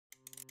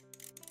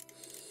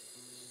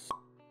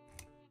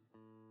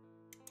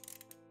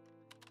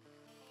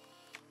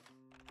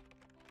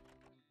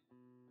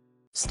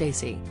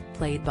Stacey,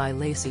 played by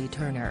Lacey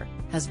Turner,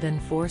 has been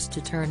forced to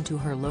turn to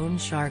her loan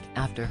shark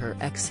after her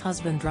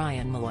ex-husband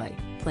Ryan Malloy,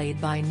 played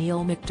by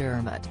Neil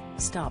McDermott,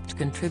 stopped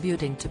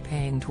contributing to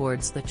paying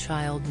towards the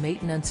child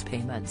maintenance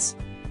payments.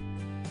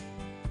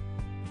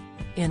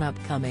 In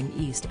upcoming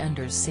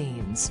EastEnders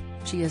scenes,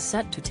 she is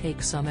set to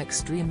take some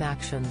extreme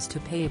actions to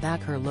pay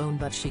back her loan,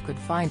 but she could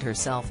find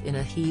herself in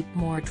a heap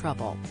more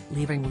trouble,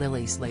 leaving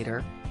Lily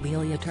Slater,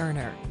 Lelia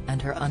Turner,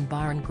 and her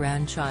unborn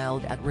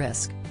grandchild at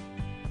risk.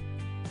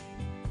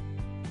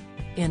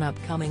 In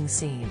upcoming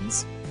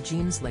scenes,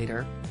 Jean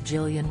Slater,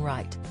 Gillian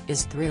Wright,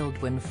 is thrilled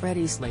when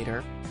Freddie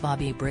Slater,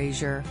 Bobby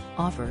Brazier,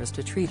 offers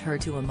to treat her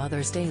to a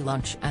Mother's Day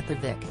lunch at the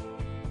Vic.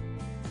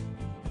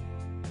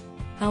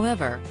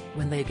 However,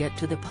 when they get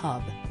to the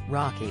pub,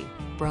 Rocky,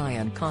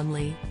 Brian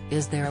Conley,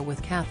 is there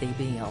with Kathy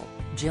Beale,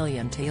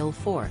 Gillian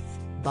Tailforth,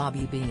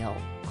 Bobby Beale,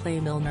 Clay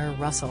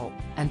Milner-Russell,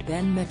 and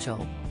Ben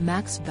Mitchell,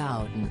 Max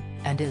Bowden,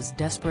 and is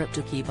desperate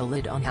to keep a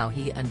lid on how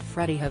he and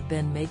Freddie have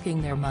been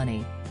making their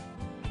money.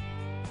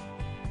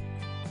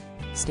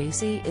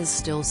 Stacey is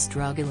still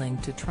struggling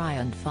to try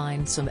and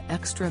find some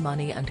extra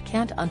money and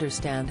can't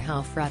understand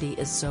how Freddie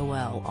is so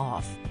well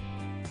off.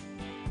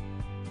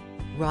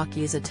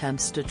 Rocky's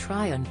attempts to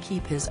try and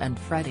keep his and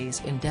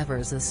Freddie's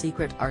endeavors a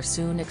secret are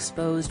soon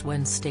exposed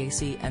when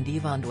Stacey and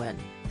Yvonne Wynn,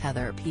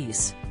 Heather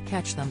Peace,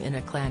 catch them in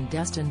a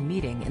clandestine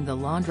meeting in the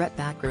laundrette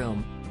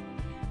backroom.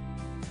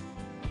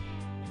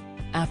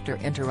 After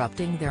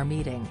interrupting their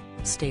meeting,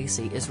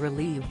 Stacey is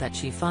relieved that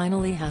she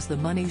finally has the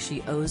money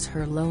she owes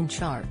her loan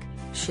shark,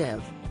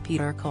 Shiv,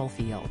 Peter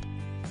Caulfield.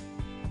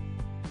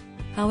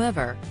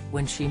 However,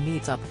 when she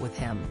meets up with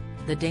him,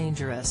 the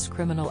dangerous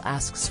criminal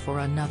asks for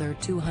another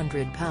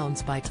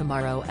 £200 by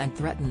tomorrow and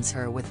threatens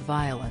her with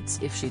violence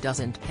if she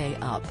doesn't pay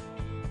up.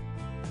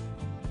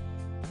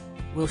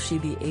 Will she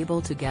be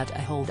able to get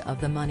a hold of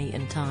the money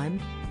in time?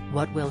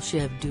 What will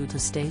Shiv do to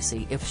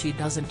Stacey if she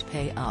doesn't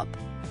pay up?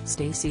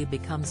 Stacey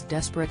becomes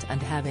desperate,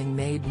 and having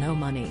made no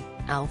money,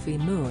 Alfie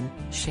Moon,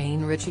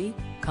 Shane Ritchie,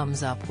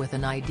 comes up with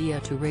an idea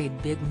to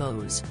raid Big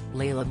Mo's,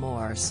 Layla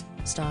Moore's,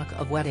 stock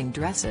of wedding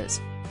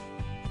dresses.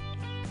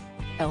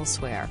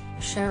 Elsewhere,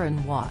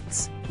 Sharon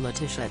Watts,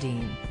 Letitia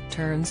Dean,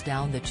 turns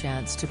down the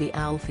chance to be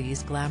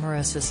Alfie's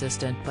glamorous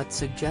assistant but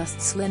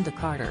suggests Linda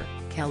Carter,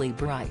 Kelly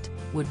Bright,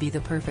 would be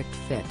the perfect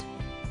fit.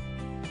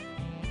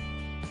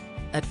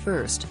 At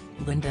first,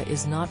 Linda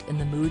is not in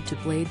the mood to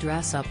play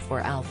dress-up for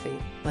Alfie,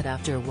 but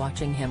after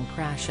watching him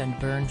crash and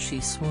burn,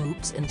 she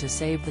swoops in to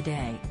save the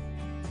day.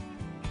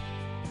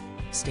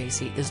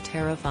 Stacey is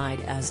terrified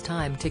as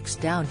time ticks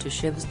down to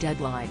Shiv's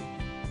deadline.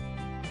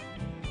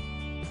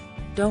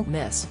 Don't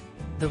miss.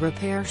 The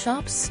repair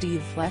shop's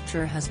Steve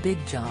Fletcher has big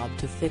job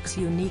to fix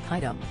unique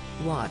item.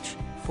 Watch,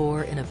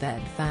 4 in a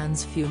bed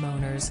fans fume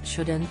owners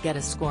shouldn't get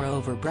a score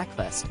over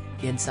breakfast.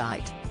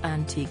 Insight,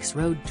 Antiques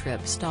road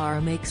trip star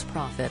makes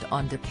profit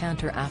on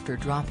decanter after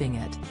dropping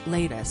it.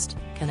 Latest,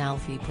 can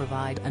Alfie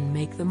provide and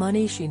make the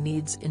money she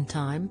needs in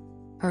time?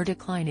 Her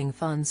declining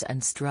funds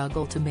and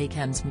struggle to make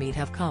ends meet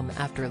have come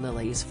after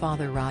Lily's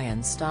father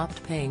Ryan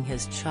stopped paying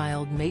his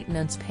child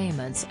maintenance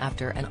payments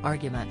after an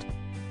argument.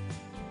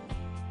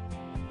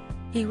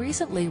 He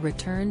recently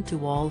returned to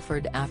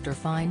Walford after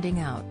finding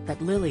out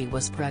that Lily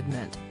was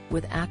pregnant,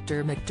 with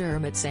actor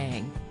McDermott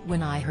saying,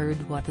 "When I heard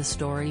what the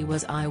story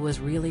was, I was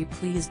really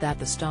pleased that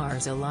the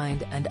stars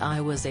aligned and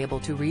I was able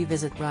to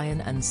revisit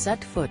Ryan and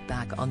set foot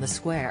back on the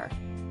square.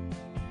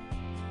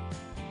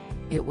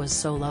 It was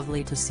so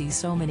lovely to see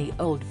so many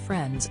old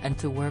friends and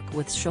to work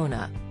with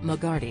Shona,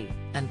 McGarty,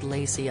 and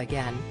Lacey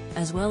again,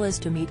 as well as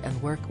to meet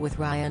and work with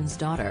Ryan's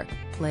daughter,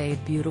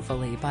 played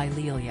beautifully by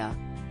Lelia."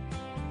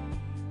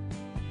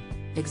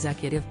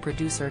 Executive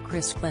producer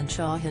Chris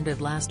Crenshaw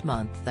hinted last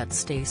month that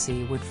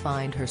Stacey would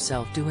find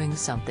herself doing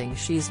something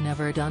she's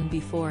never done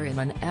before in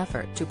an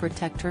effort to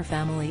protect her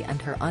family and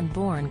her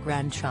unborn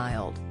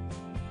grandchild.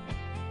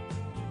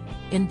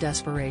 In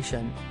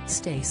desperation,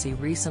 Stacey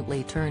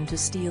recently turned to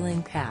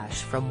stealing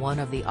cash from one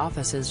of the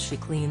offices she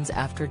cleans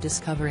after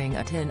discovering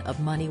a tin of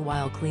money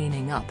while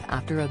cleaning up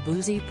after a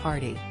boozy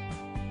party.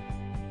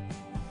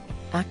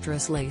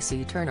 Actress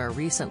Lacey Turner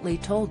recently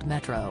told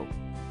Metro.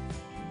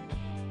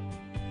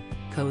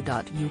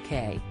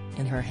 Co.uk,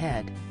 "In her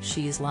head,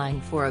 she's lying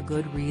for a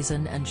good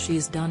reason and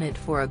she's done it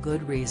for a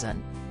good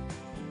reason.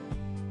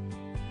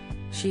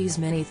 She's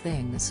many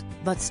things,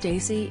 but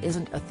Stacey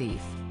isn't a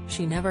thief,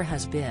 she never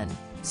has been,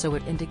 so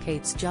it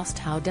indicates just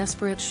how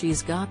desperate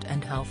she's got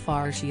and how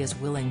far she is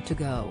willing to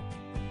go."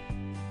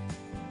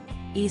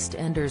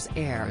 EastEnders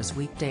airs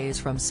weekdays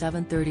from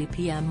 7:30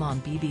 p.m. on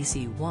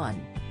BBC One.